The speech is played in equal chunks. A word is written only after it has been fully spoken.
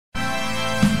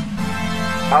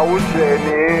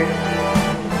Auseni,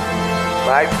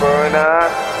 my burner.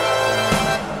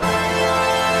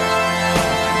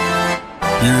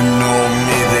 You know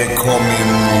me, they call me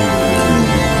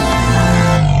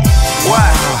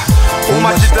Why?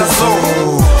 Umachita so?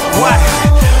 Why?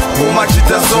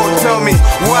 Umachita so? Tell me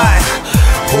why?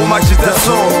 Umachita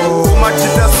so?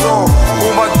 Umachita so?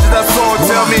 Umachita so?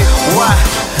 Tell me why?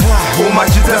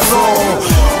 Umachita so?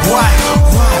 Why?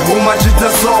 Umachita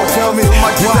so? Tell me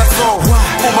umachita so?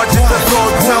 Umachita so?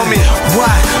 Tell me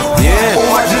why? Yeah.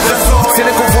 Umachita so?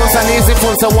 Cynical phones and easy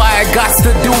phones, so why I got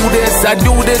to do this? I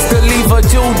do this to leave a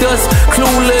Judas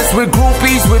clueless with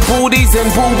groupies, with booties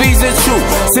and boobies. It's true.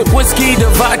 Sip whiskey, the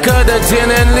vodka, the gin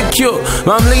and liqueur.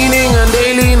 I'm leaning and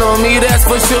they lean on me, that's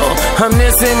for sure. I'm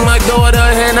missing my daughter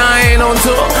and I ain't on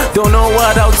tour. Don't know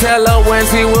what I'll tell her when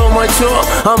she will mature.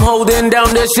 I'm holding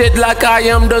down this shit like I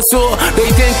am the sword. They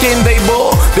thinking they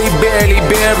bore, they barely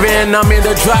bearing. I'm in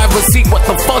the driver's seat, what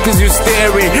the fuck is you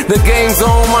staring? The game's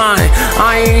on mine,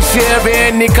 I ain't sharing.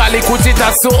 Nikali Kuchita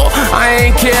so, I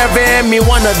ain't caring. Me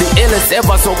one of the illest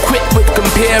ever, so quit with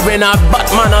comparing. A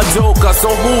Batman, a Joker, so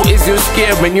who is you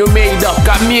scaring? You made up,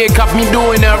 got makeup, me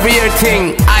doing a real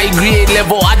thing. High grade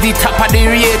level, at the top of the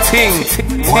rating.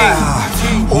 Why?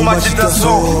 Umachita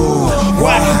so?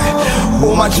 Why?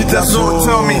 Umachita so?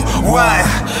 Tell me why?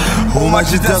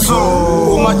 Umachita so?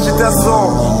 Umachita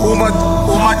so?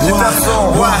 Umachita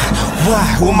so? Why?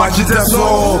 Umachita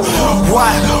so?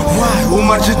 Why?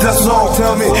 Umachita so?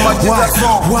 Tell me umachita so?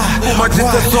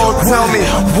 Umachita so? Tell me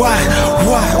why?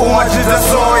 Umachita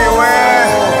so? You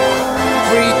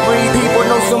Free people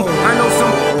know some, I know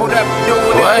some people that be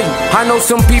doing it. I know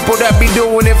some people that be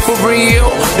doing it for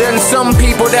real. Then some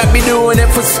people that be doing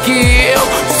it for skill.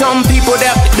 Some people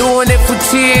that be doing it for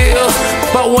chill.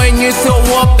 But when you throw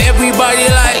up, everybody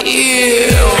like,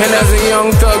 ew. And that's a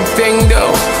young thug thing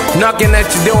though. Knocking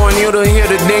at your door and you don't hear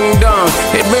the ding dong.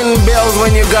 It ring bells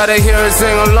when you gotta hear it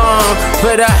sing along.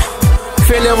 But I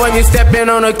feel it when you step in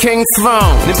on a king's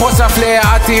throne. The post a flare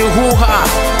out to you hoo-ha.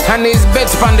 And these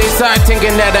bitch on their side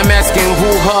thinking that I'm asking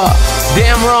who-ha.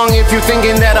 Damn wrong if you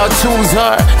thinking that I'll choose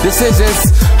her.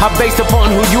 Decisions are based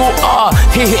upon who you are.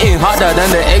 Hitting harder than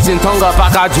the Asian Tonga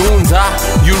Paka Junza.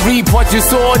 You reap what you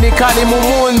sow, Nikali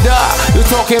Mumunda. You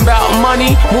talking about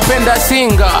money, Mupenda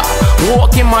Singa.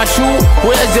 Walk in my shoe,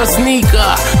 where's your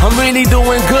sneaker? I'm really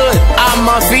doing good, I'm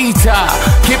a vita.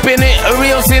 Keeping it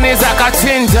real, sin is like a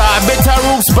ginger. Bitter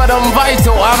roots, but I'm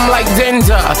vital, I'm like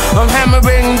ginger. I'm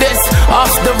hammering this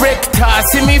off the Richter.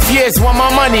 See me fierce, want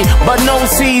my money, but no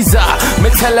Caesar.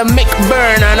 Me tell her Mick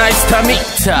burn and nice to meet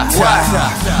her. Why?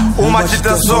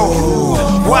 Umachita so?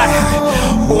 Why?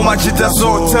 Umachita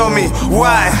so? Tell me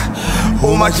why?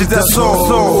 Umachita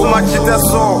so? Umachita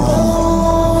so?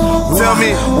 Tell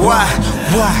me why?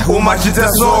 Umachita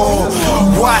so?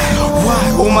 Why?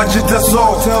 Umachita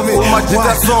so? Tell me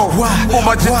umachita so?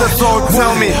 Umachita so?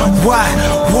 Tell me why?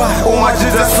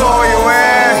 Umachita so?